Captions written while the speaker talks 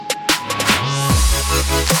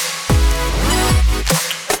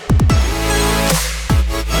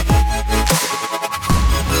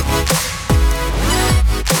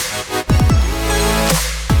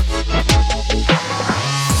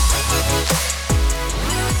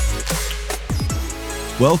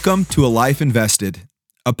Welcome to A Life Invested,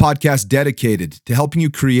 a podcast dedicated to helping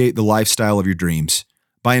you create the lifestyle of your dreams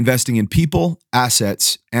by investing in people,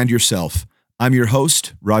 assets, and yourself. I'm your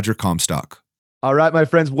host, Roger Comstock. All right, my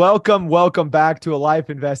friends, welcome back to A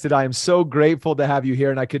Life Invested. I am so grateful to have you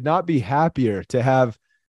here, and I could not be happier to have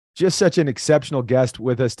just such an exceptional guest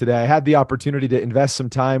with us today. I had the opportunity to invest some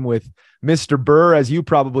time with Mr. Burr, as you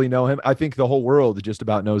probably know him. I think the whole world just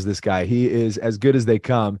about knows this guy. He is as good as they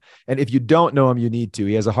come. And if you don't know him, you need to.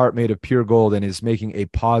 He has a heart made of pure gold and is making a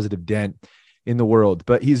positive dent in the world.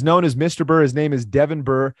 But he's known as Mr. Burr. His name is Devin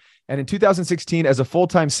Burr. And in 2016, as a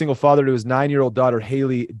full-time single father to his 9-year-old daughter,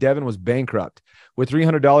 Haley, Devin was bankrupt. With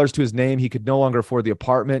 $300 to his name, he could no longer afford the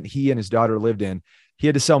apartment he and his daughter lived in. He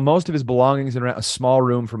had to sell most of his belongings and rent a small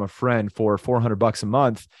room from a friend for $400 a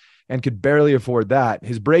month and could barely afford that.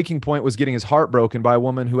 His breaking point was getting his heart broken by a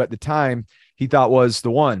woman who at the time he thought was the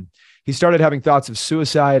one. He started having thoughts of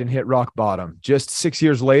suicide and hit rock bottom. Just 6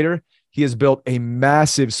 years later, he has built a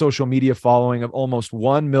massive social media following of almost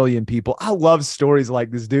 1 million people. I love stories like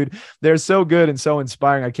this, dude. They're so good and so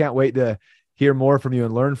inspiring. I can't wait to hear more from you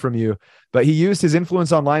and learn from you. But he used his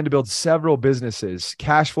influence online to build several businesses,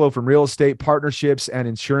 cash flow from real estate, partnerships, and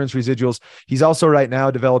insurance residuals. He's also right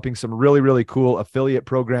now developing some really, really cool affiliate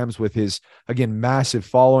programs with his, again, massive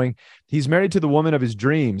following. He's married to the woman of his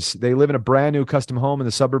dreams. They live in a brand new custom home in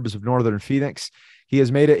the suburbs of northern Phoenix. He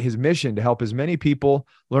has made it his mission to help as many people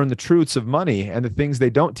learn the truths of money and the things they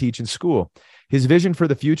don't teach in school. His vision for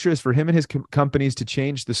the future is for him and his companies to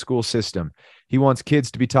change the school system. He wants kids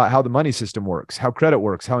to be taught how the money system works, how credit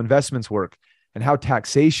works, how investments work, and how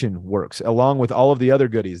taxation works, along with all of the other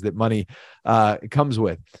goodies that money comes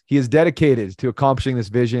with. He is dedicated to accomplishing this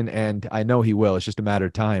vision, and I know he will. It's just a matter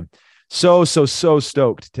of time. So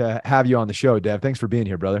stoked to have you on the show, Dev. Thanks for being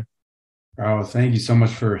here, brother. Oh, thank you so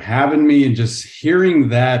much for having me, and just hearing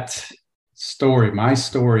that story, my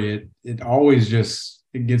story, it always just,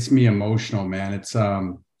 it gets me emotional, man. It's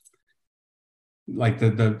like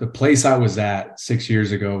the place I was at 6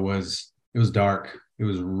 years ago was dark. It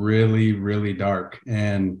was really, really dark.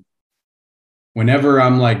 And whenever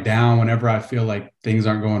I'm like down, whenever I feel like things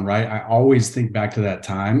aren't going right, I always think back to that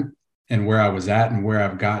time and where I was at and where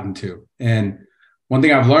I've gotten to. And one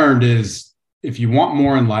thing I've learned is if you want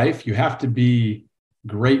more in life, you have to be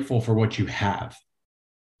grateful for what you have.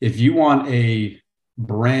 If you want a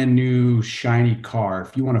brand new shiny car,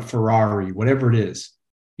 if you want a Ferrari, whatever it is,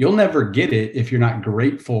 you'll never get it if you're not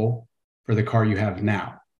grateful for the car you have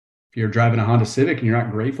now. If you're driving a Honda Civic and you're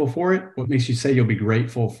not grateful for it, what makes you say you'll be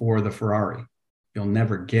grateful for the Ferrari? You'll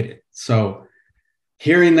never get it. So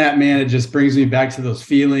hearing that, man, it just brings me back to those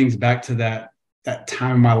feelings, back to that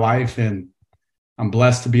time in my life. And I'm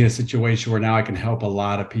blessed to be in a situation where now I can help a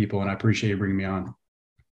lot of people. And I appreciate you bringing me on.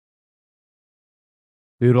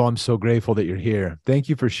 Dude, I'm so grateful that you're here. Thank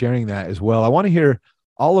you for sharing that as well. I want to hear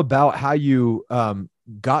all about how you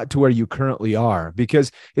got to where you currently are,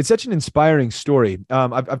 because it's such an inspiring story.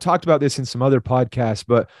 I've talked about this in some other podcasts,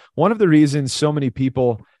 but one of the reasons so many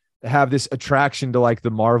people have this attraction to like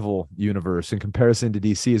the Marvel universe in comparison to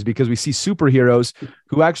DC is because we see superheroes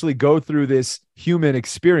who actually go through this human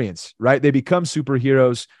experience, right? They become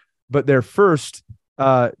superheroes, but they're first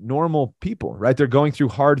normal people, right? They're going through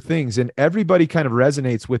hard things, and everybody kind of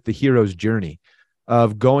resonates with the hero's journey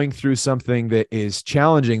of going through something that is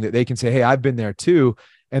challenging that they can say, hey, I've been there too.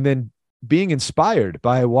 And then being inspired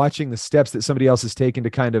by watching the steps that somebody else has taken to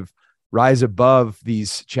kind of rise above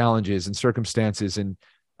these challenges and circumstances and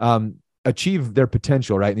achieve their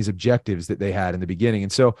potential, right? And these objectives that they had in the beginning.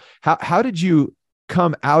 And so how did you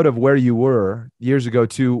come out of where you were years ago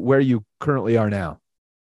to where you currently are now?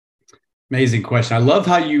 Amazing question. I love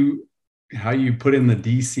how you put in the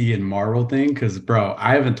DC and Marvel thing, because, bro,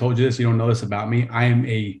 I haven't told you this. You don't know this about me. I am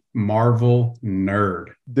a Marvel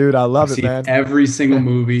nerd. Dude, I love it, man. Every single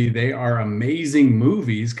movie. They are amazing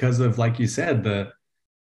movies because of, like you said,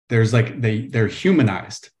 they're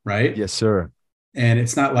humanized, right? Yes, sir. And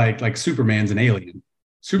it's not like Superman's an alien.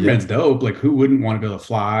 Superman's dope. Like, who wouldn't want to be able to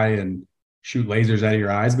fly and shoot lasers out of your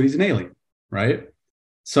eyes? But he's an alien, right?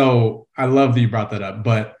 So I love that you brought that up.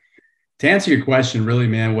 But to answer your question, really,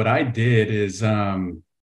 man, what I did is to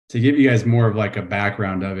give you guys more of like a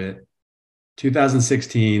background of it.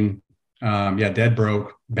 2016, dead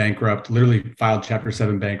broke, bankrupt, literally filed Chapter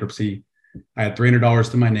 7 bankruptcy. I had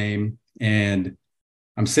 $300 to my name, and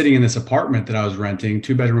I'm sitting in this apartment that I was renting,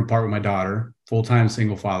 2-bedroom apartment with my daughter, full-time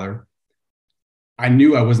single father. I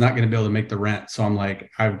knew I was not going to be able to make the rent. So I'm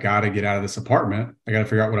like, I've got to get out of this apartment. I got to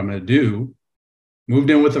figure out what I'm going to do. Moved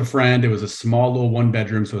in with a friend. It was a small little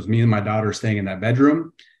 1-bedroom. So it was me and my daughter staying in that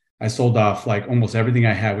bedroom. I sold off like almost everything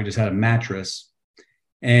I had. We just had a mattress.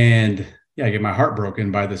 And yeah, I get my heart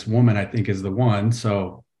broken by this woman I think is the one.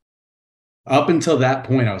 So up until that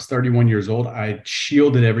point, I was 31 years old. I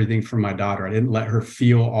shielded everything from my daughter. I didn't let her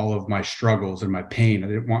feel all of my struggles and my pain. I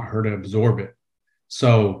didn't want her to absorb it.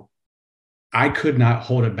 So I could not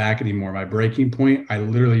hold it back anymore. My breaking point, I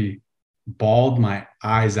literally bawled my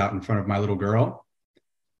eyes out in front of my little girl,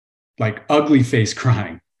 like ugly face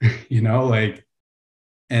crying, like,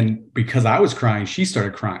 and because I was crying, she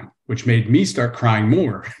started crying, which made me start crying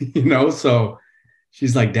more, So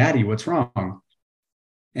she's like, Daddy, what's wrong?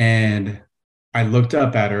 And I looked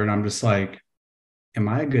up at her and I'm just like, am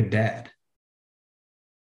I a good dad?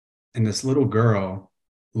 And this little girl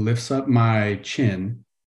lifts up my chin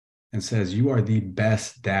and says, you are the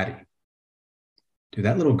best daddy. Dude,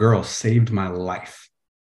 that little girl saved my life.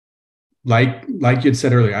 Like you had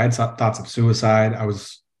said earlier, I had thoughts of suicide. I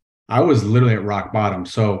was literally at rock bottom.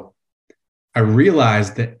 So I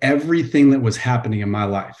realized that everything that was happening in my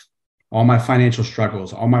life, all my financial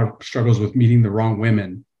struggles, all my struggles with meeting the wrong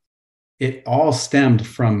women, it all stemmed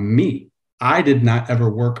from me. I did not ever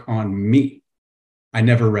work on me. I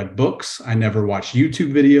never read books. I never watched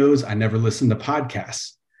YouTube videos. I never listened to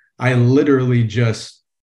podcasts. I literally just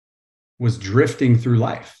was drifting through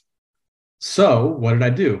life. So what did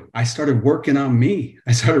I do? I started working on me.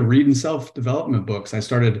 I started reading self-development books. I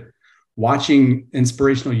started watching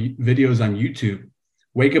inspirational videos on YouTube.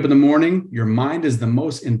 Wake up in the morning. Your mind is the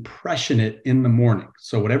most impressionate in the morning.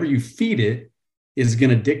 So whatever you feed it is going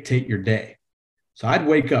to dictate your day. So I'd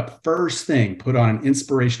wake up first thing, put on an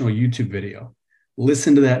inspirational YouTube video,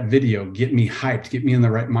 listen to that video, get me hyped, get me in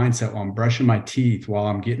the right mindset while I'm brushing my teeth, while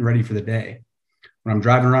I'm getting ready for the day. When I'm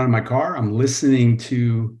driving around in my car, I'm listening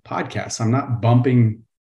to podcasts. I'm not bumping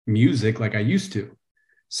music like I used to.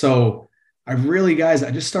 So I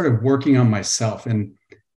just started working on myself. And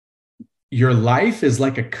your life is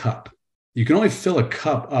like a cup. You can only fill a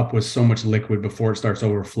cup up with so much liquid before it starts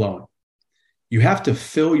overflowing. You have to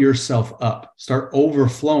fill yourself up, start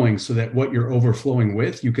overflowing so that what you're overflowing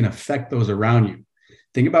with, you can affect those around you.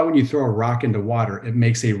 Think about when you throw a rock into water, it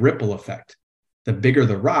makes a ripple effect. The bigger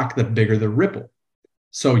the rock, the bigger the ripple.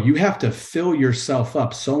 So you have to fill yourself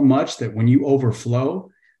up so much that when you overflow,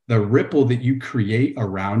 the ripple that you create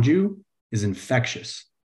around you is infectious.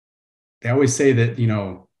 They always say that,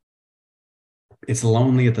 it's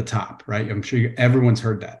lonely at the top, right? I'm sure everyone's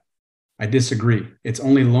heard that. I disagree. It's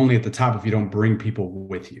only lonely at the top if you don't bring people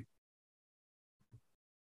with you.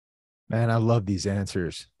 Man, I love these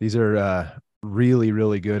answers. These are really,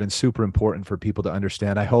 really good and super important for people to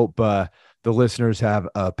understand. I hope the listeners have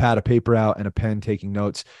a pad of paper out and a pen taking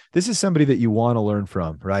notes. This is somebody that you want to learn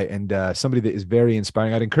from, right? And somebody that is very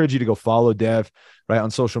inspiring. I'd encourage you to go follow Dev, right,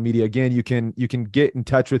 on social media. Again, you can get in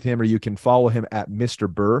touch with him, or you can follow him at Mr.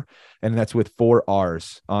 BRRRR, and that's with 4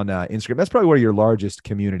 R's on Instagram. That's probably where your largest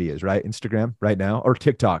community is, right? Instagram right now, or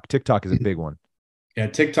TikTok. TikTok is a big one. Yeah,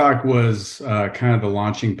 TikTok was kind of the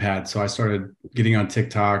launching pad. So I started getting on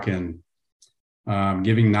TikTok and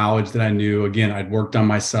giving knowledge that I knew. Again, I'd worked on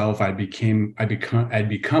myself. I'd become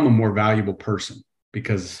a more valuable person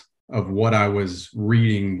because of what I was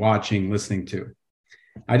reading, watching, listening to.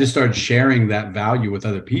 I just started sharing that value with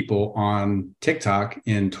other people on TikTok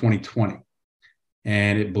in 2020,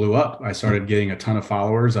 and it blew up. I started getting a ton of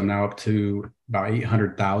followers. I'm now up to about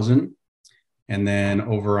 800,000. And then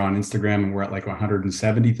over on Instagram, we're at like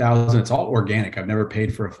 170,000. It's all organic. I've never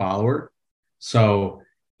paid for a follower. So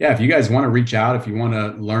yeah, if you guys want to reach out, if you want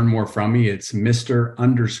to learn more from me, it's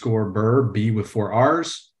Mr_BRRRR, B with 4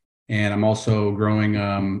 R's. And I'm also growing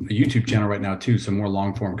a YouTube channel right now too, some more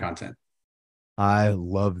long form content. I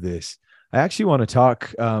love this. I actually want to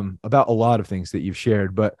talk about a lot of things that you've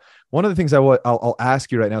shared, but one of the things I'll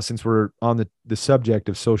ask you right now, since we're on the subject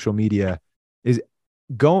of social media, is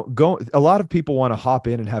go. A lot of people want to hop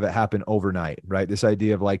in and have it happen overnight, right? This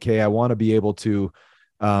idea of like, hey, I want to be able to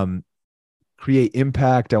create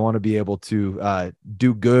impact. I want to be able to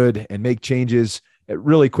do good and make changes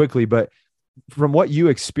really quickly. But from what you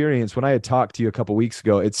experienced, when I had talked to you a couple of weeks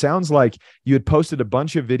ago, it sounds like you had posted a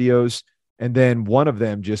bunch of videos and then one of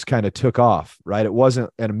them just kind of took off, right? It wasn't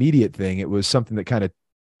an immediate thing. It was something that kind of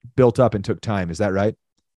built up and took time. Is that right?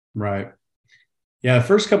 Right. Yeah. The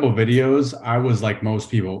first couple of videos, I was like most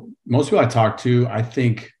people I talk to, I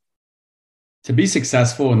think to be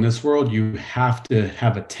successful in this world, you have to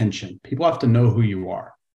have attention. People have to know who you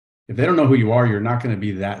are. If they don't know who you are, you're not going to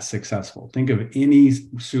be that successful. Think of any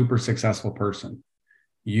super successful person.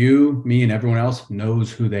 You, me, and everyone else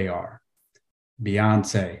knows who they are.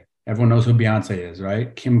 Beyonce. Everyone knows who Beyonce is,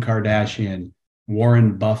 right? Kim Kardashian,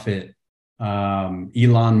 Warren Buffett,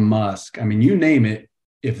 Elon Musk. I mean, you name it.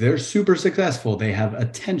 If they're super successful, they have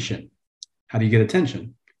attention. How do you get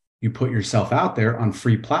attention? You put yourself out there on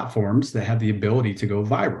free platforms that have the ability to go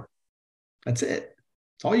viral. That's it.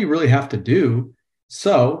 It's all you really have to do.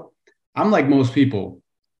 So I'm like most people.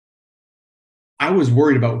 I was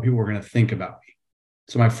worried about what people were going to think about me.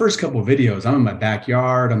 So my first couple of videos, I'm in my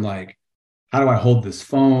backyard. I'm like, how do I hold this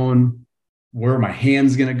phone? Where are my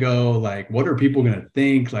hands going to go? Like, what are people going to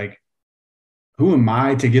think? Like, who am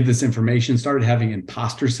I to give this information? Started having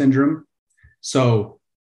imposter syndrome. So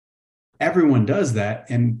everyone does that.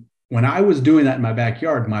 And when I was doing that in my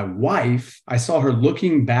backyard, my wife, I saw her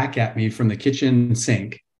looking back at me from the kitchen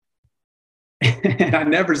sink. And I've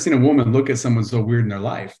never seen a woman look at someone so weird in their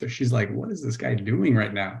life. She's like, what is this guy doing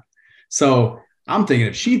right now? So I'm thinking,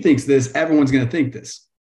 if she thinks this, everyone's going to think this.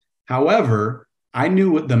 However, I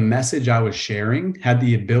knew what the message I was sharing had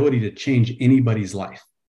the ability to change anybody's life.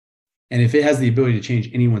 And if it has the ability to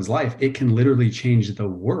change anyone's life, it can literally change the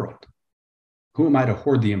world. Who am I to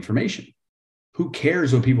hoard the information? Who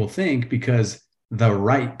cares what people think? Because the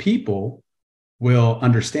right people will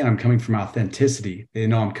understand I'm coming from authenticity. They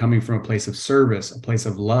know I'm coming from a place of service, a place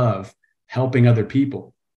of love, helping other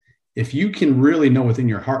people. If you can really know within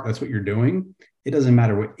your heart that's what you're doing, it doesn't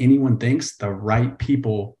matter what anyone thinks, the right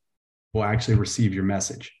people will actually receive your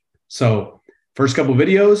message. So first couple of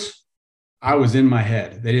videos, I was in my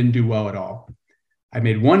head. They didn't do well at all. I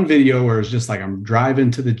made one video where it was just like, I'm driving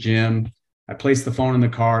to the gym. I placed the phone in the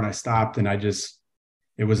car and I stopped, and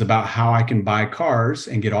it was about how I can buy cars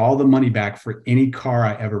and get all the money back for any car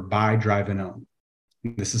I ever buy, drive, and own.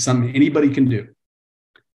 This is something anybody can do.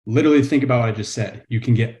 Literally think about what I just said. You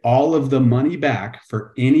can get all of the money back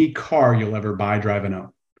for any car you'll ever buy, drive, and own.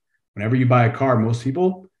 Whenever you buy a car, most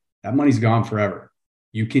people, that money's gone forever.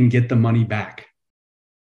 You can get the money back.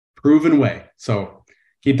 Proven way. So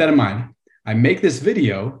keep that in mind. I make this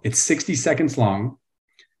video. It's 60 seconds long.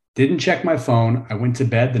 Didn't check my phone. I went to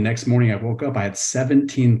bed. The next morning I woke up. I had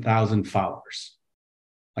 17,000 followers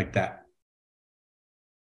like that.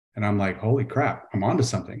 And I'm like, holy crap, I'm onto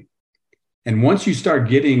something. And once you start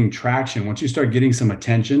getting traction, once you start getting some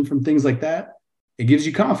attention from things like that, it gives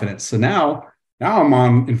you confidence. So now I'm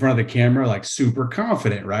on in front of the camera, like super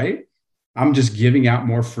confident, right? I'm just giving out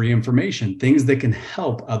more free information, things that can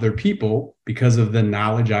help other people because of the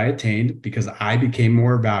knowledge I attained, because I became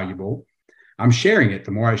more valuable. I'm sharing it.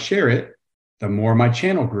 The more I share it, the more my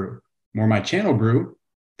channel grew. The more my channel grew,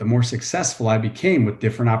 the more successful I became with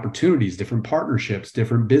different opportunities, different partnerships,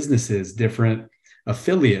 different businesses, different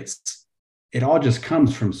affiliates. It all just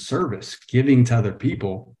comes from service, giving to other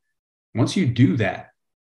people. Once you do that,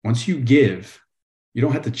 once you give, you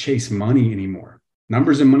don't have to chase money anymore.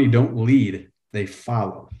 Numbers and money don't lead, they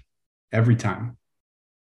follow every time.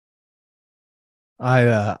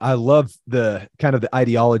 I love the kind of the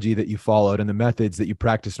ideology that you followed and the methods that you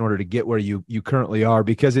practiced in order to get where you currently are,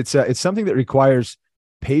 because it's something that requires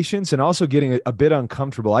patience and also getting a bit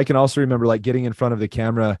uncomfortable. I can also remember like getting in front of the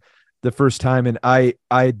camera the first time, and I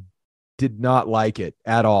did not like it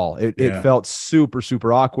at all. It felt super,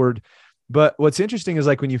 super awkward. But what's interesting is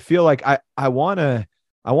like when you feel like I want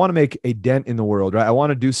to make a dent in the world, right? I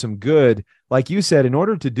want to do some good. Like you said, in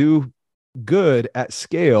order to do good at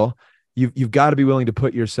scale, you've got to be willing to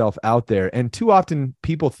put yourself out there. And too often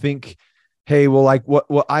people think, hey, well, like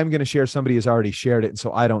what I'm going to share, somebody has already shared it, and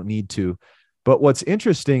so I don't need to. But what's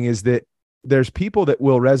interesting is that there's people that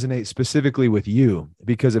will resonate specifically with you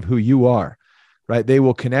because of who you are, right? They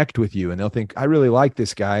will connect with you and they'll think, I really like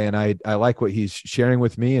this guy, and I like what he's sharing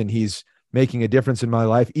with me, and he's making a difference in my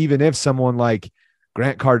life. Even if someone like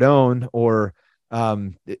Grant Cardone or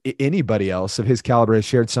anybody else of his caliber has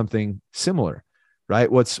shared something similar, right?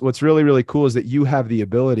 What's really, really cool is that you have the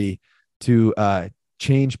ability to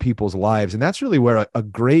change people's lives. And that's really where a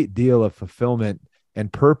great deal of fulfillment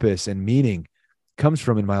and purpose and meaning comes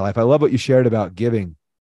from in my life. I love what you shared about giving.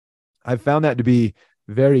 I've found that to be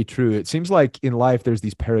very true. It seems like in life, there's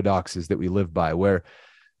these paradoxes that we live by where,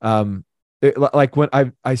 like when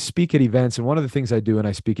I speak at events, and one of the things I do when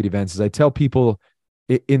I speak at events is I tell people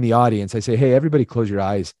in the audience, I say, hey, everybody close your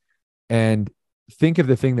eyes and think of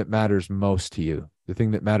the thing that matters most to you, the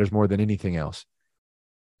thing that matters more than anything else.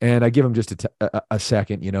 And I give them just a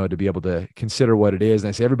second, to be able to consider what it is. And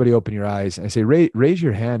I say, everybody open your eyes. And I say, raise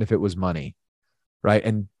your hand if it was money, right?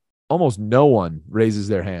 And almost no one raises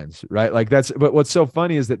their hands, right? Like but what's so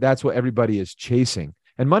funny is that that's what everybody is chasing.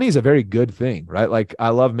 And money is a very good thing, right? Like I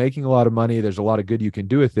love making a lot of money. There's a lot of good you can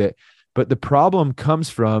do with it. But the problem comes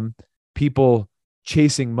from people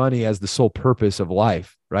chasing money as the sole purpose of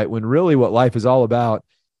life, right? When really what life is all about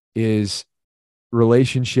is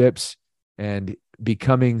relationships and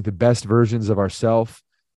becoming the best versions of ourselves,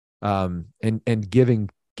 and giving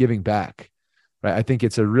back. right? I think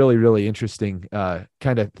it's a really, really interesting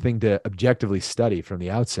kind of thing to objectively study from the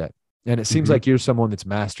outset. And it seems like you're someone that's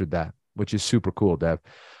mastered that, which is super cool, Dev.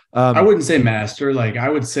 I wouldn't say master. Like I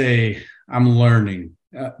would say I'm learning.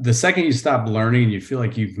 The second you stop learning and you feel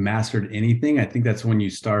like you've mastered anything, I think that's when you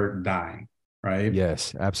start dying, right?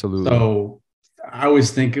 Yes, absolutely. So I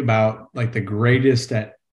always think about like the greatest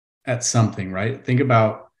at something, right? Think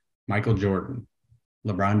about Michael Jordan,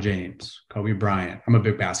 LeBron James, Kobe Bryant. I'm a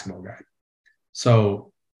big basketball guy.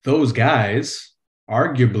 So those guys,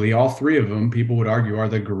 arguably all three of them, people would argue are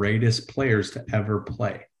the greatest players to ever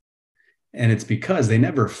play. And it's because they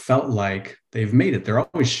never felt like they've made it. They're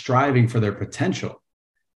always striving for their potential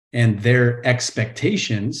and their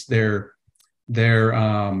expectations, their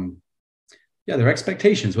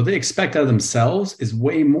expectations. What they expect out of themselves is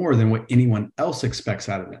way more than what anyone else expects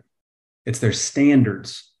out of them. It's their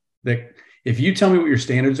standards. That if you tell me what your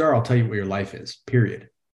standards are, I'll tell you what your life is, period.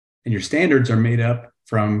 And your standards are made up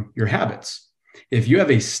from your habits. If you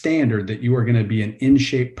have a standard that you are going to be an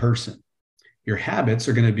in-shape person, your habits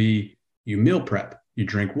are going to be you meal prep, you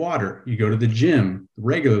drink water, you go to the gym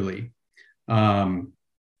regularly.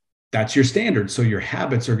 That's your standard. So your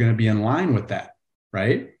habits are going to be in line with that,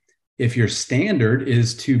 right? If your standard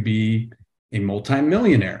is to be a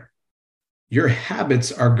multimillionaire, your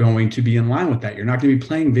habits are going to be in line with that. You're not going to be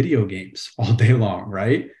playing video games all day long,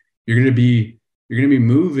 right? You're going to be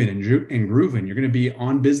moving and grooving. You're going to be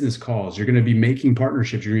on business calls. You're going to be making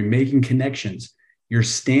partnerships. You're going to be making connections. Your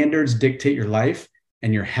standards dictate your life,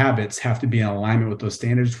 and your habits have to be in alignment with those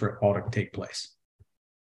standards for it all to take place.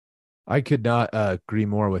 I could not agree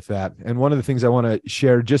more with that. And one of the things I want to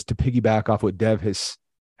share, just to piggyback off what Dev has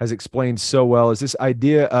explained so well, is this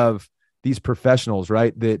idea of these professionals,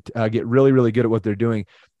 right, that get really, really good at what they're doing.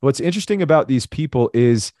 What's interesting about these people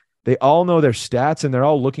is they all know their stats and they're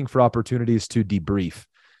all looking for opportunities to debrief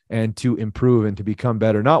and to improve and to become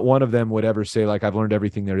better. Not one of them would ever say, like, I've learned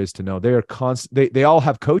everything there is to know. They are constant. They all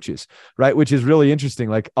have coaches, right? Which is really interesting.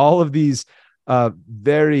 Like all of these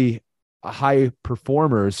very high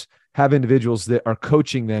performers have individuals that are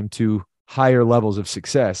coaching them to higher levels of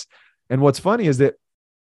success. And what's funny is that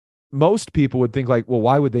most people would think like, well,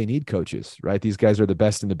 why would they need coaches, right? These guys are the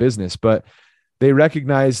best in the business, but they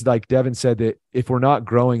recognize, like Devin said, that if we're not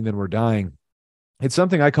growing, then we're dying. It's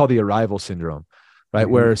something I call the arrival syndrome, right?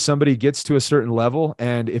 Mm-hmm. Where somebody gets to a certain level,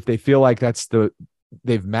 and if they feel like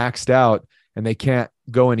they've maxed out and they can't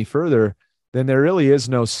go any further, then there really is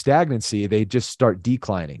no stagnancy. They just start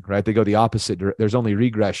declining, right? They go the opposite. There's only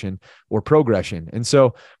regression or progression. And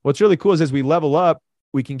so what's really cool is as we level up,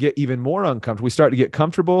 we can get even more uncomfortable. We start to get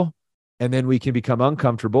comfortable, and then we can become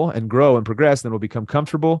uncomfortable and grow and progress. Then we'll become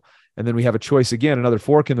comfortable. And then we have a choice again, another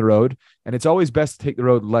fork in the road. And it's always best to take the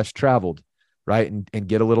road less traveled, right? And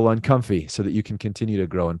get a little uncomfy so that you can continue to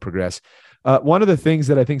grow and progress. One of the things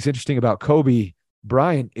that I think is interesting about Kobe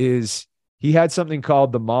Bryant is he had something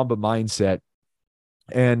called the Mamba mindset.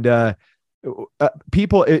 And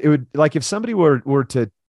people, it would, like, if somebody were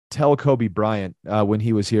to tell Kobe Bryant when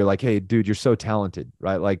he was here, like, hey, dude, you're so talented,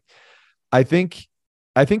 right? Like, I think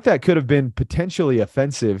that could have been potentially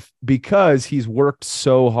offensive because he's worked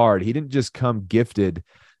so hard. He didn't just come gifted.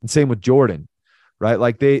 And same with Jordan, right?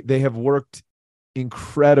 Like they have worked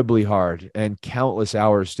incredibly hard and countless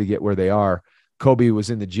hours to get where they are. Kobe was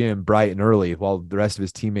in the gym bright and early while the rest of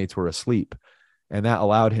his teammates were asleep. And that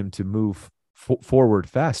allowed him to move forward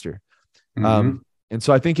faster. Mm-hmm. And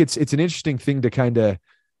so I think it's an interesting thing to kind of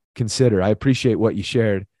consider. I appreciate what you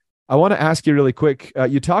shared. I want to ask you really quick.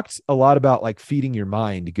 You talked a lot about like feeding your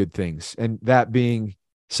mind good things, and that being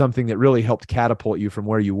something that really helped catapult you from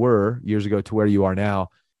where you were years ago to where you are now.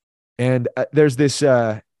 And there's this,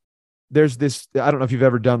 I don't know if you've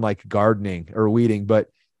ever done like gardening or weeding, but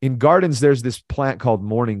in gardens, there's this plant called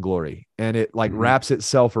morning glory, and it like wraps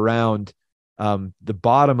itself around the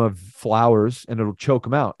bottom of flowers, and it'll choke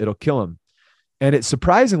them out. It'll kill them. And it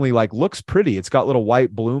surprisingly like looks pretty. It's got little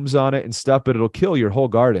white blooms on it and stuff, but it'll kill your whole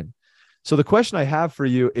garden. So the question I have for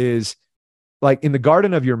you is, like, in the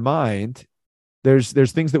garden of your mind, there's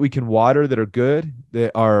things that we can water that are good,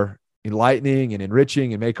 that are enlightening and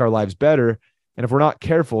enriching and make our lives better. And if we're not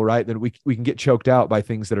careful, right, then we can get choked out by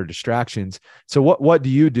things that are distractions. So what do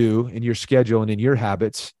you do in your schedule and in your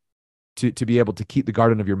habits to be able to keep the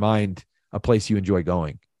garden of your mind a place you enjoy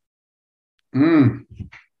going? Dude,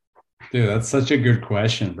 that's such a good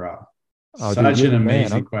question, bro. Such an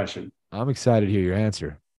amazing question. I'm excited to hear your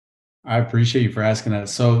answer. I appreciate you for asking that.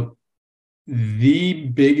 So the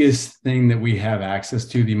biggest thing that we have access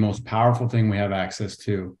to, the most powerful thing we have access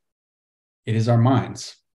to, it is our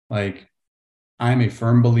minds. Like, I'm a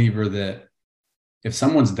firm believer that if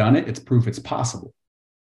someone's done it, it's proof it's possible.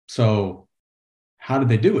 So How did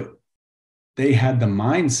they do it? They had the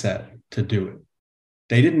mindset to do it.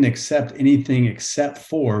 They didn't accept anything except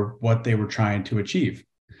for what they were trying to achieve.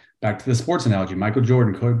 Back to the sports analogy, Michael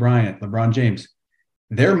Jordan, Kobe Bryant, LeBron James,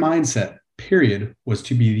 their mindset, period, was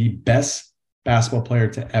to be the best basketball player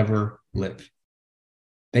to ever live.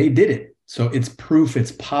 They did it. So it's proof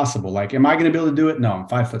it's possible. Like, am I going to be able to do it? No, I'm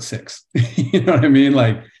 5'6". You know what I mean?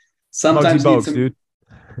 Like, sometimes dude.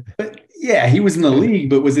 But yeah, he was in the league,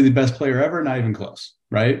 but was he the best player ever? Not even close,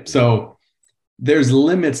 right? So there's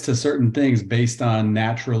limits to certain things based on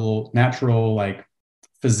natural like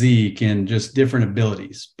physique and just different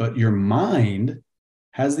abilities. But your mind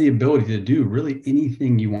has the ability to do really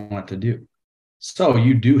anything you want it to do. So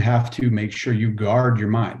you do have to make sure you guard your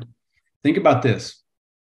mind. Think about this.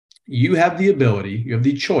 You have the ability, you have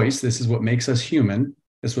the choice. This is what makes us human.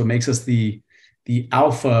 This is what makes us the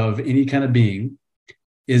alpha of any kind of being,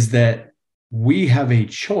 is that we have a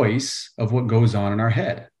choice of what goes on in our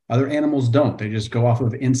head. Other animals don't. They just go off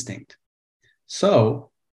of instinct.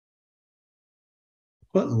 So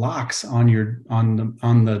put locks on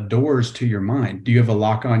the doors to your mind. Do you have a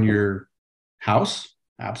lock on your house?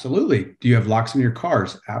 Absolutely. Do you have locks on your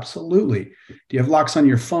cars? Absolutely. Do you have locks on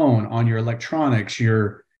your phone, on your electronics,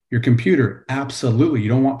 your computer? Absolutely. You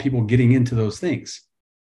don't want people getting into those things.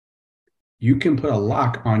 You can put a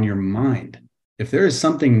lock on your mind. If there is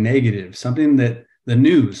something negative, something that the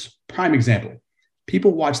news, prime example,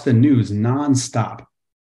 people watch the news nonstop.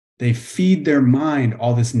 They feed their mind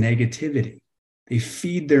all this negativity. They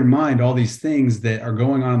feed their mind all these things that are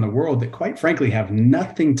going on in the world that, quite frankly, have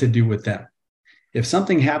nothing to do with them. If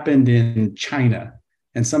something happened in China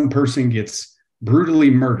and some person gets brutally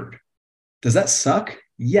murdered, does that suck?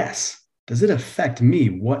 Yes. Does it affect me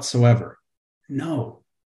whatsoever? No.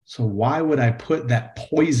 So why would I put that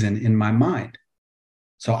poison in my mind?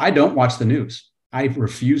 So I don't watch the news. I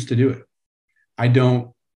refuse to do it. I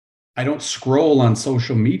don't scroll on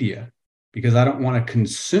social media because I don't want to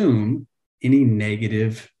consume any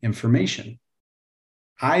negative information.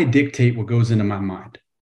 I dictate what goes into my mind.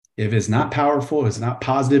 If it's not powerful, if it's not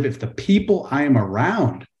positive, if the people I am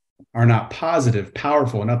around are not positive,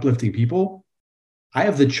 powerful, and uplifting people, I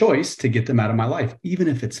have the choice to get them out of my life, even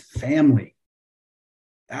if it's family.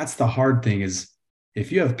 That's the hard thing, is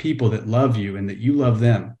if you have people that love you and that you love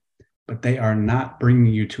them, but they are not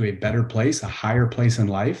bringing you to a better place, a higher place in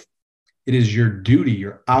life, it is your duty,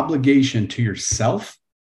 your obligation to yourself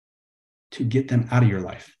to get them out of your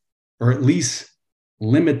life, or at least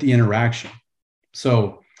limit the interaction.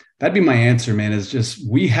 So that'd be my answer, man, is just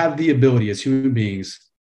we have the ability as human beings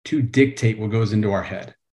to dictate what goes into our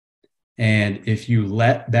head. And if you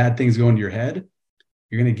let bad things go into your head,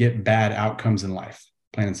 you're going to get bad outcomes in life,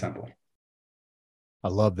 plain and simple. I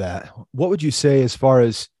love that. What would you say as far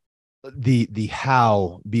as the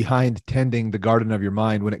how behind tending the garden of your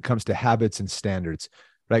mind when it comes to habits and standards,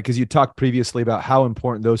 right? Because you talked previously about how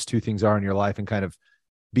important those two things are in your life and kind of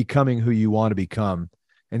becoming who you want to become.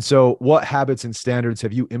 And so what habits and standards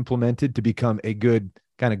have you implemented to become a good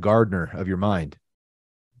kind of gardener of your mind?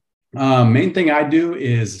 Main thing I do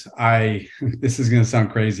is this is going to sound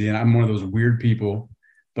crazy, and I'm one of those weird people,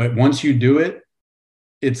 but once you do it,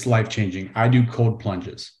 it's life-changing. I do cold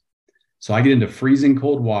plunges. So I get into freezing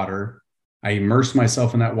cold water. I immerse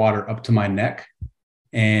myself in that water up to my neck,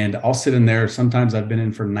 and I'll sit in there. Sometimes I've been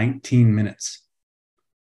in for 19 minutes.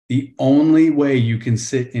 The only way you can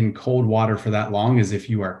sit in cold water for that long is if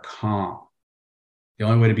you are calm. The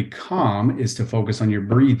only way to be calm is to focus on your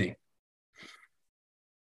breathing.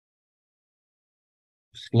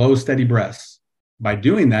 Slow, steady breaths. By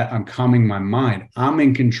doing that, I'm calming my mind. I'm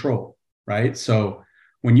in control, right? So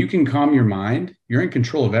when you can calm your mind, you're in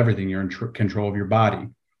control of everything. You're in control of your body.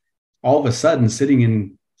 All of a sudden, sitting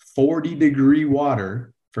in 40-degree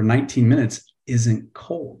water for 19 minutes isn't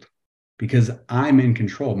cold because I'm in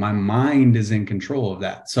control. My mind is in control of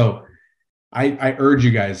that. So I urge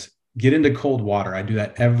you guys, get into cold water. I do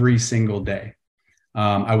that every single day.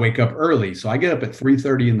 I wake up early. So I get up at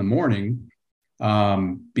 3:30 in the morning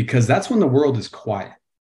because that's when the world is quiet.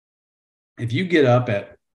 If you get up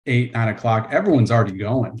at 8, 9 o'clock, everyone's already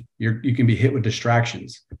going. You can be hit with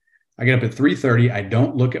distractions. I get up at 3:30. I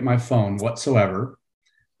don't look at my phone whatsoever.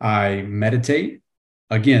 I meditate,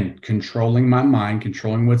 again, controlling my mind,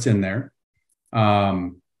 controlling what's in there.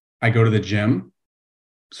 I go to the gym.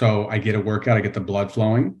 So I get a workout, I get the blood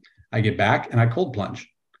flowing. I get back and I cold plunge.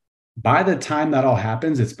 By the time that all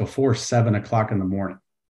happens, it's before 7 o'clock in the morning.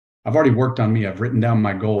 I've already worked on me. I've written down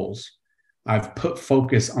my goals. I've put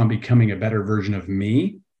focus on becoming a better version of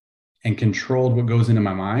me and controlled what goes into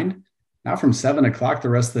my mind. Now from 7 o'clock the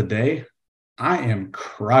rest of the day, I am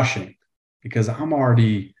crushing because I'm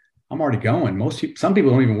already I'm already going. Some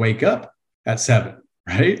people don't even wake up at 7,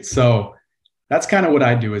 right? So that's kind of what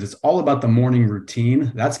I do. Is it's all about the morning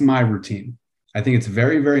routine. That's my routine. I think it's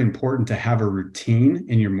very, very important to have a routine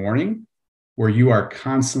in your morning where you are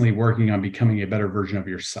constantly working on becoming a better version of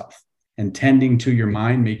yourself and tending to your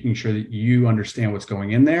mind, making sure that you understand what's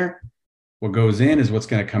going in there. What goes in is what's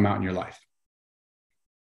going to come out in your life.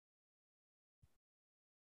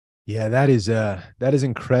 Yeah, that is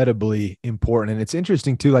incredibly important. And it's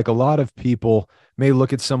interesting too. Like, a lot of people may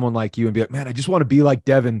look at someone like you and be like, man, I just want to be like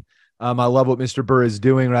Devin. I love what Mr. Burr is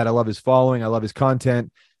doing, right? I love his following. I love his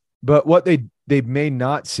content. But what they may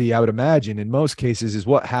not see, I would imagine, in most cases, is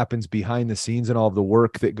what happens behind the scenes and all of the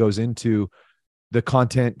work that goes into the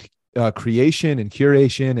content creation and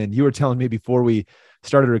curation. And you were telling me before we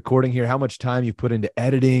started recording here how much time you put into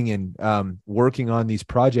editing and working on these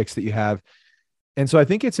projects that you have. And so I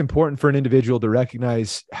think it's important for an individual to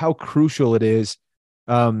recognize how crucial it is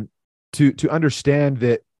to understand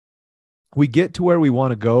that we get to where we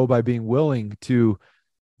want to go by being willing to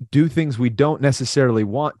do things we don't necessarily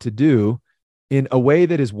want to do in a way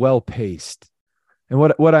that is well paced. And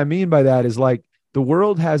what I mean by that is, like, the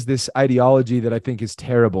world has this ideology that I think is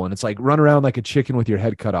terrible. And it's like, run around like a chicken with your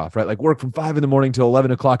head cut off, right? Like, work from 5 a.m. till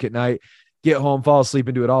 11 o'clock at night, get home, fall asleep,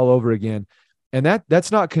 and do it all over again. And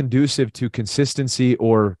that's not conducive to consistency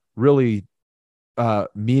or really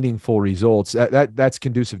meaningful results. That's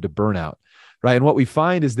conducive to burnout, right? And what we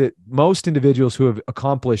find is that most individuals who have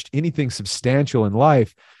accomplished anything substantial in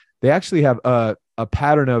life, they actually have a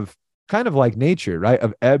pattern of, kind of like nature, right?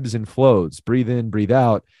 Of ebbs and flows, breathe in, breathe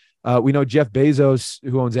out. We know Jeff Bezos,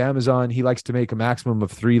 who owns Amazon, he likes to make a maximum of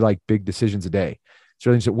 3 like big decisions a day.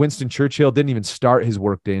 So Winston Churchill didn't even start his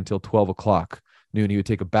workday until 12 o'clock noon. He would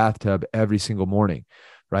take a bathtub every single morning,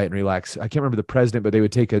 right? And relax. I can't remember the president, but they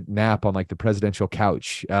would take a nap on like the presidential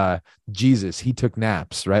couch. Jesus, he took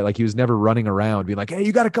naps, right? Like, he was never running around being like, hey,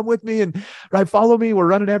 you got to come with me and right, follow me. We're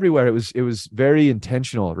running everywhere. It was very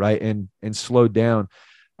intentional, right? And slowed down.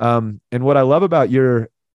 And what I love about your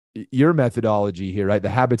methodology here, right? The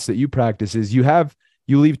habits that you practice is you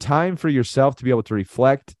leave time for yourself to be able to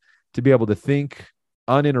reflect, to be able to think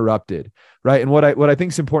uninterrupted, right? And what I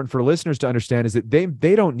think is important for listeners to understand is that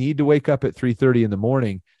they don't need to wake up at 3:30 in the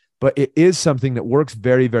morning, but it is something that works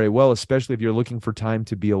very, very well, especially if you're looking for time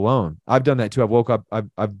to be alone. I've done that too.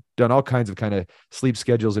 I've done all kinds of kind of sleep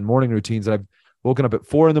schedules and morning routines. I've woken up at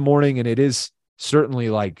 4 a.m, and it is certainly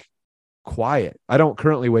like quiet. I don't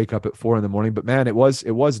currently wake up at 4 a.m, but man, it was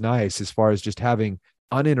nice as far as just having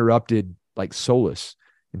uninterrupted like solace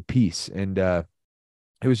and peace. And it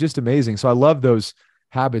was just amazing. So I love those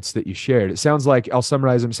habits that you shared. It sounds like, I'll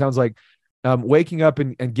summarize them. It sounds like waking up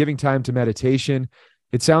and giving time to meditation.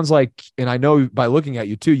 It sounds like, and I know by looking at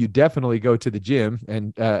you too, you definitely go to the gym,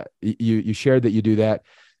 and you shared that you do that.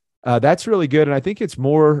 That's really good. And I think it's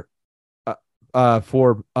more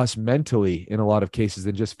for us mentally in a lot of cases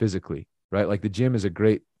than just physically, right? Like, the gym is a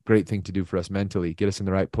great thing to do for us mentally, get us in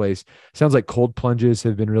the right place. Sounds like cold plunges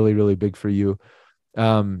have been really, really big for you.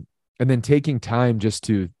 And then taking time just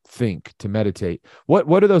to think, to meditate. What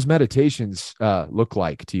do those meditations look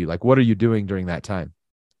like to you? Like, what are you doing during that time?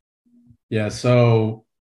 Yeah. So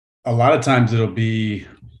a lot of times it'll be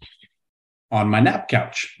on my nap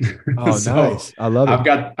couch. Oh, So nice. I love it.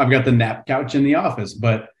 I've got the nap couch in the office,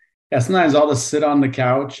 but yeah, sometimes I'll just sit on the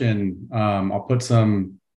couch and I've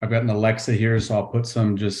got an Alexa here, so I'll put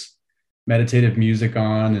some just meditative music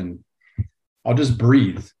on and I'll just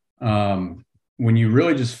breathe. When you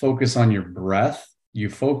really just focus on your breath, you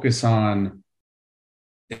focus on,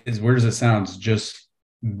 as weird as it sounds, just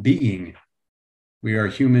being. We are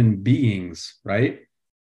human beings, right?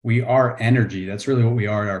 We are energy. That's really what we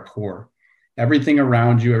are at our core. Everything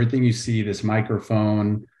around you, everything you see, this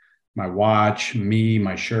microphone, my watch, me,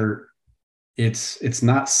 my shirt, it's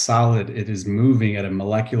not solid. It is moving at a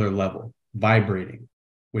molecular level, vibrating,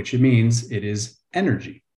 which means it is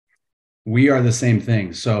energy. We are the same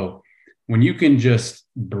thing. So when you can just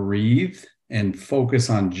breathe and focus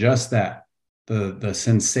on just that, the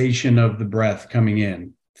sensation of the breath coming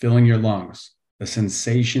in, filling your lungs, the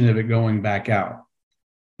sensation of it going back out.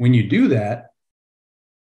 When you do that,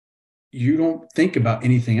 you don't think about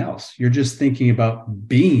anything else. You're just thinking about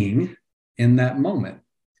being in that moment.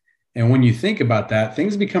 And when you think about that,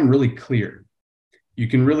 things become really clear. You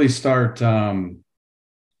can really start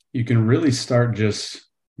just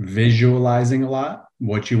visualizing a lot,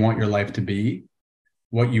 what you want your life to be,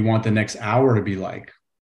 what you want the next hour to be like,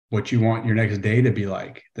 what you want your next day to be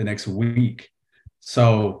like, the next week.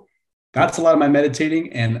 So that's a lot of my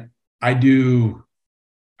meditating. And I do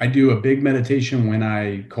a big meditation when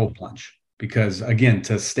I cold plunge, because again,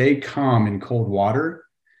 to stay calm in cold water,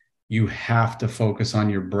 you have to focus on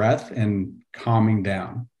your breath and calming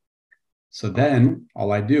down. So then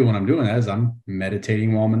all I do when I'm doing that is I'm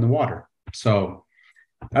meditating while I'm in the water. So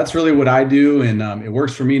that's really what I do. And it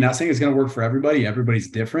works for me. Not saying it's going to work for everybody.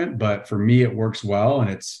 Everybody's different, but for me, it works well. And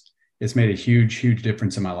it's made a huge, huge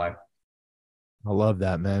difference in my life. I love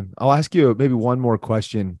that, man. I'll ask you maybe one more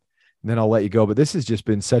question and then I'll let you go. But this has just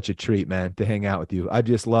been such a treat, man, to hang out with you. I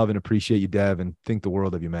just love and appreciate you, Dev, and think the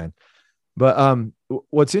world of you, man. But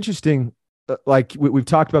what's interesting, like we've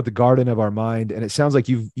talked about the garden of our mind, and it sounds like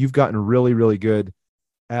you've gotten really, really good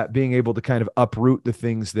at being able to kind of uproot the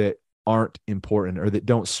things that aren't important or that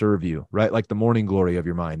don't serve you, right? Like the morning glory of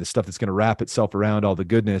your mind, the stuff that's going to wrap itself around all the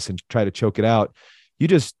goodness and try to choke it out. You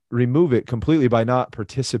just remove it completely by not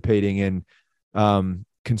participating in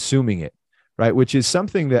consuming it, right? Which is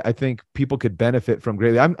something that I think people could benefit from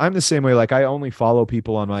greatly. I'm the same way. Like I only follow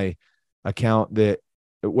people on my account that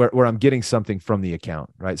where I'm getting something from the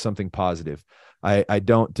account, right? Something positive. I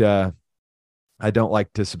don't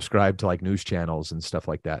like to subscribe to like news channels and stuff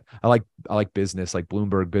like that. I like business, like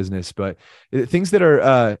Bloomberg business, but things that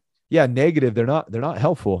are negative, they're not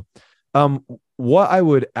helpful. What I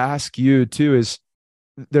would ask you too is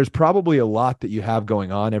there's probably a lot that you have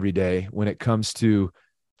going on every day when it comes to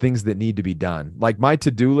things that need to be done. Like my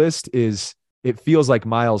to-do list it feels like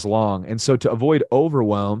miles long. And so to avoid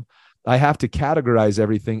overwhelm, I have to categorize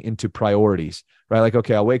everything into priorities, right? Like,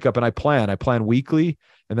 okay, I'll wake up and I plan weekly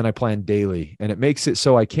and then I plan daily. And it makes it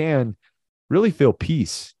so I can really feel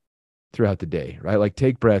peace throughout the day, right? Like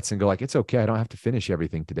take breaths and go like, it's okay. I don't have to finish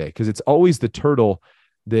everything today. Because it's always the turtle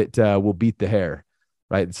that will beat the hare,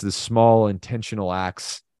 right? It's the small intentional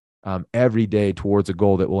acts every day towards a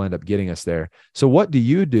goal that will end up getting us there. So what do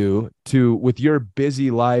you do with your busy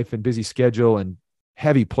life and busy schedule and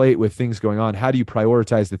heavy plate with things going on? How do you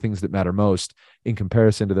prioritize the things that matter most in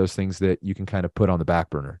comparison to those things that you can kind of put on the back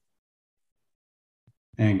burner?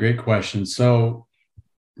 And great question. So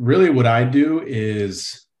really what I do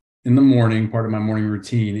is in the morning, part of my morning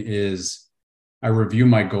routine is I review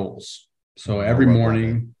my goals. So every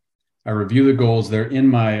morning I review the goals. They're in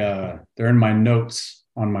my notes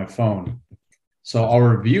on my phone. So I'll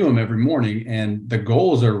review them every morning and the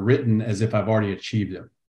goals are written as if I've already achieved them.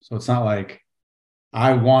 So it's not like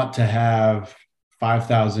I want to have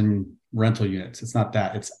 5,000 rental units. It's not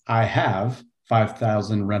that. It's I have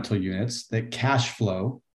 5,000 rental units that cash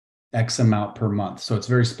flow X amount per month. So it's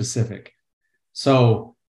very specific.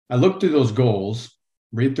 So I look through those goals,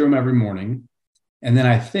 read through them every morning, and then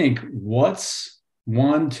I think what's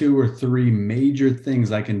 1, 2, or 3 major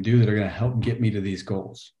things I can do that are going to help get me to these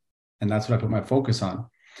goals. And that's what I put my focus on.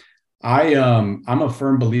 I'm a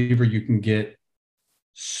firm believer you can get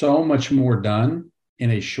so much more done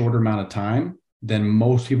in a shorter amount of time than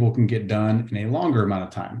most people can get done in a longer amount of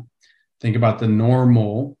time. Think about the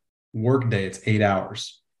normal workday. It's 8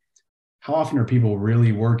 hours. How often are people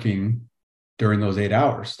really working during those 8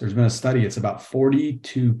 hours? There's been a study. It's about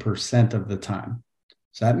 42% of the time.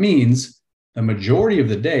 So that means the majority of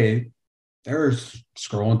the day, they're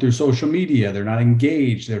scrolling through social media. They're not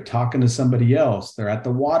engaged. They're talking to somebody else. They're at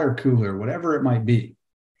the water cooler, whatever it might be.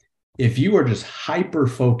 If you are just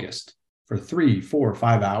hyper-focused for 3, 4,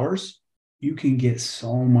 5 hours, you can get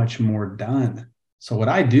so much more done. So what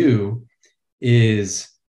I do is,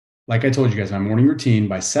 like I told you guys, my morning routine,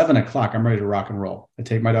 by 7 o'clock, I'm ready to rock and roll. I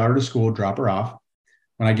take my daughter to school, drop her off.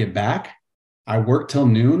 When I get back, I work till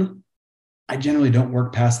noon. I generally don't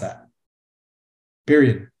work past that,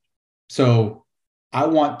 period. So I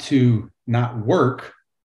want to not work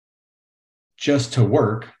just to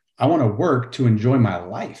work. I want to work to enjoy my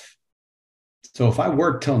life. So if I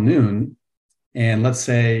work till noon, and let's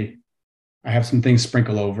say I have some things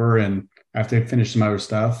sprinkle over and I have to finish some other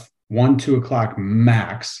stuff, 1, 2 o'clock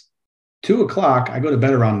max. 2 o'clock, I go to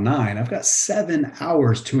bed around 9. I've got 7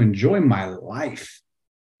 hours to enjoy my life.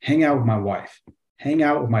 Hang out with my wife, hang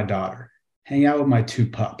out with my daughter, hang out with my 2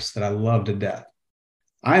 pups that I love to death.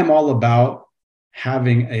 I am all about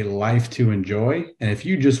having a life to enjoy. And if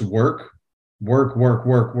you just work,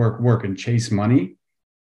 and chase money,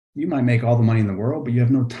 you might make all the money in the world, but you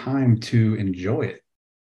have no time to enjoy it.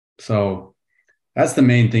 So that's the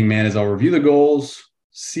main thing, man, is I'll review the goals,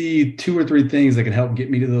 see 2 or 3 things that can help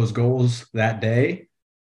get me to those goals that day,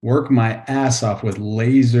 work my ass off with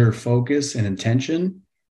laser focus and intention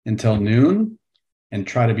until noon, and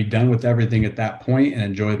try to be done with everything at that point and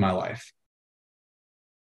enjoy my life.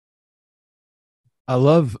 I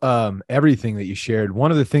love everything that you shared.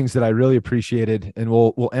 One of the things that I really appreciated, and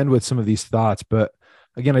we'll end with some of these thoughts, but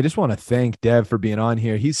again, I just want to thank Dev for being on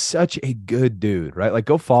here. He's such a good dude, right? Like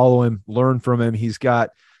go follow him, learn from him. He's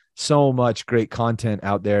got so much great content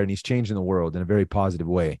out there and he's changing the world in a very positive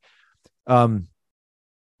way. Um,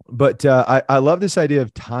 but I love this idea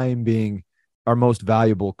of time being our most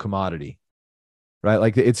valuable commodity, right?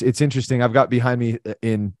 Like it's interesting. I've got behind me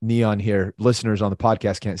in neon here. Listeners on the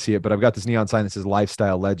podcast can't see it, but I've got this neon sign that says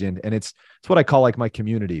Lifestyle Legend, and it's what I call like my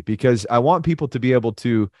community, because I want people to be able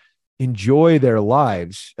to enjoy their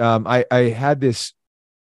lives. I had this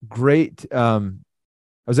great. I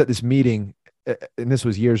was at this meeting, and this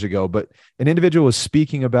was years ago, but an individual was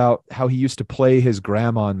speaking about how he used to play his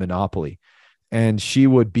grandma in Monopoly, and she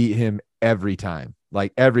would beat him every time,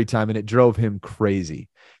 like every time, and it drove him crazy.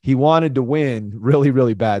 He wanted to win really,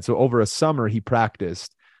 really bad. So over a summer, he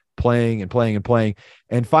practiced playing and playing and playing.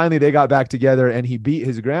 And finally they got back together and he beat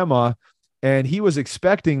his grandma, and he was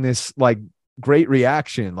expecting this like great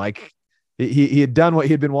reaction. Like he had done what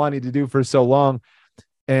he had been wanting to do for so long.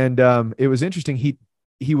 And it was interesting.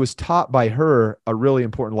 He was taught by her a really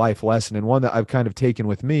important life lesson, and one that I've kind of taken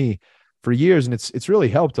with me for years. And it's really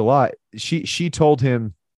helped a lot. She told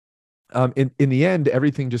him, in the end,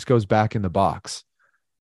 everything just goes back in the box.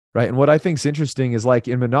 Right. And what I think is interesting is, like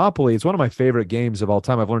in Monopoly, it's one of my favorite games of all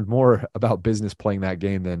time. I've learned more about business playing that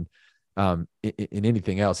game than in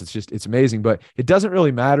anything else. It's amazing. But it doesn't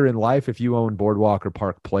really matter in life if you own Boardwalk or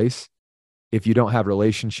Park Place, if you don't have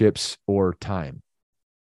relationships or time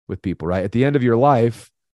with people, right? At the end of your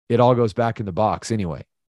life, it all goes back in the box anyway,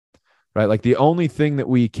 right? Like the only thing that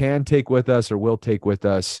we can take with us or will take with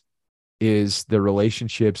us is the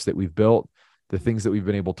relationships that we've built, the things that we've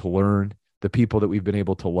been able to learn, the people that we've been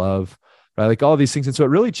able to love, right? Like all these things. And so it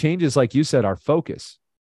really changes, like you said, our focus,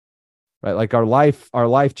 right? Like our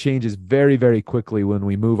life changes very, very quickly when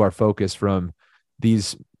we move our focus from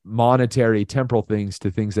these monetary temporal things to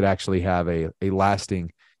things that actually have a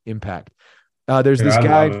lasting impact. There's Dude, this I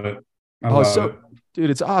guy. love it. I love it. Dude,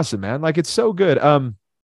 it's awesome, man. Like it's so good.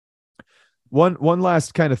 One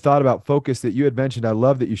last kind of thought about focus that you had mentioned. I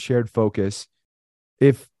love that you shared focus.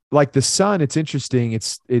 If like the sun, it's interesting.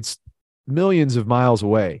 It's millions of miles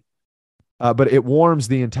away, but it warms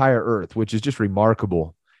the entire earth, which is just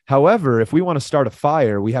remarkable. However, if we want to start a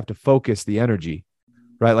fire, we have to focus the energy,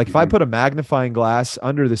 right? Like if I put a magnifying glass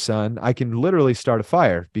under the sun, I can literally start a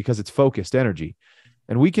fire because it's focused energy.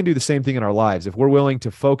 And we can do the same thing in our lives. If we're willing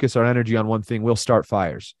to focus our energy on one thing, we'll start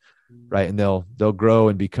fires, right? And they'll grow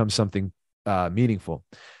and become something meaningful.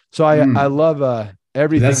 So I love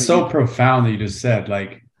everything. That's so profound that you just said.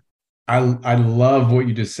 Like, I love what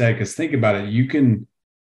you just said, because think about it. You can,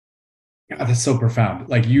 God, that's so profound.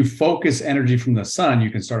 Like you focus energy from the sun, you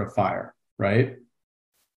can start a fire, right?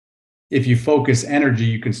 If you focus energy,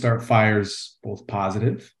 you can start fires, both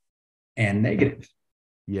positive and negative.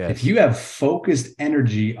 Yes. If you have focused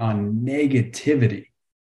energy on negativity,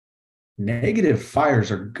 negative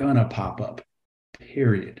fires are gonna pop up,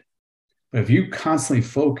 period. But if you constantly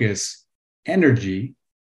focus energy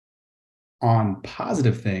on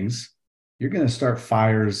positive things, you're going to start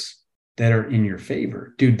fires that are in your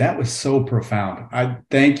favor. Dude, that was so profound. I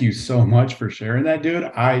thank you so much for sharing that, dude.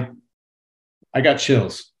 I got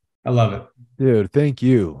chills. I love it. Dude, thank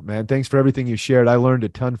you, man. Thanks for everything you shared. I learned a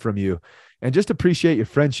ton from you, and just appreciate your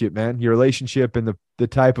friendship, man, your relationship, and the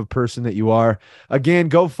type of person that you are. Again,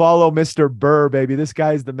 go follow Mr. Burr, baby. This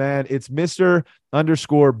guy's the man. It's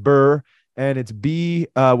Mr_Burr, and it's B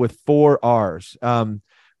with 4 R's.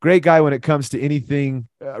 Great guy when it comes to anything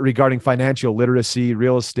regarding financial literacy,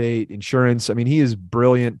 real estate, insurance. I mean, he is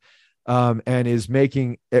brilliant, and is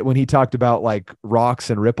making it, when he talked about like rocks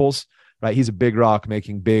and ripples, right? He's a big rock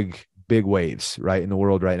making big waves, right, in the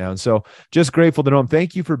world right now. And so just grateful to know him.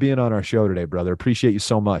 Thank you for being on our show today, brother. Appreciate you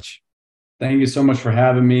so much. Thank you so much for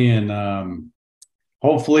having me. And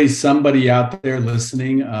hopefully somebody out there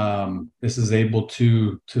listening, this is able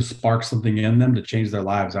to spark something in them to change their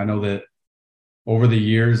lives. I know that over the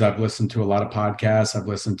years, I've listened to a lot of podcasts. I've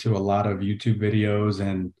listened to a lot of YouTube videos,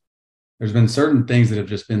 and there's been certain things that have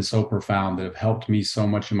just been so profound that have helped me so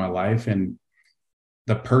much in my life. And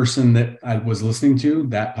the person that I was listening to,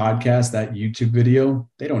 that podcast, that YouTube video,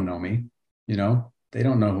 they don't know me, they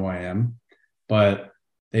don't know who I am, but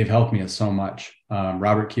they've helped me so much.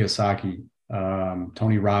 Robert Kiyosaki,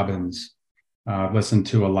 Tony Robbins, listened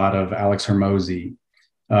to a lot of Alex Hormozy,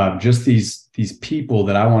 just these people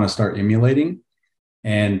that I want to start emulating,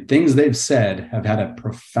 and things they've said have had a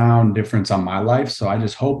profound difference on my life. So I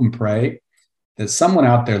just hope and pray that someone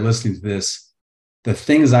out there listening to this, the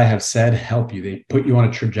things I have said help you. They put you on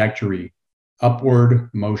a trajectory, upward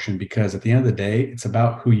motion, because at the end of the day, it's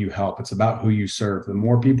about who you help. It's about who you serve. The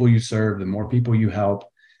more people you serve, the more people you help,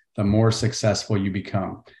 the more successful you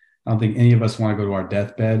become. I don't think any of us want to go to our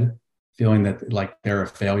deathbed feeling that like they're a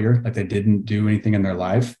failure, like they didn't do anything in their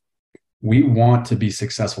life. We want to be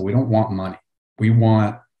successful. We don't want money. We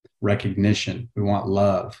want recognition. We want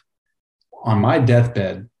love. On my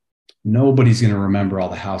deathbed, nobody's going to remember all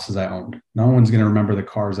the houses I owned. No one's going to remember the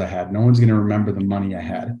cars I had. No one's going to remember the money I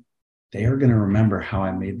had. They are going to remember how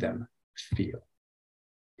I made them feel.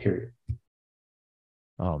 Period.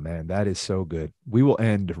 Oh man, that is so good. We will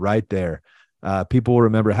end right there. People will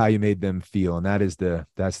remember how you made them feel, and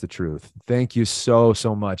that's the truth. Thank you so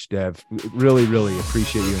much, Dev. Really, really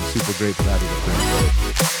appreciate you, and super grateful to have you.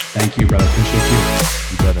 Thank you, brother. Appreciate you.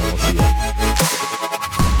 You bet, man. We'll see you.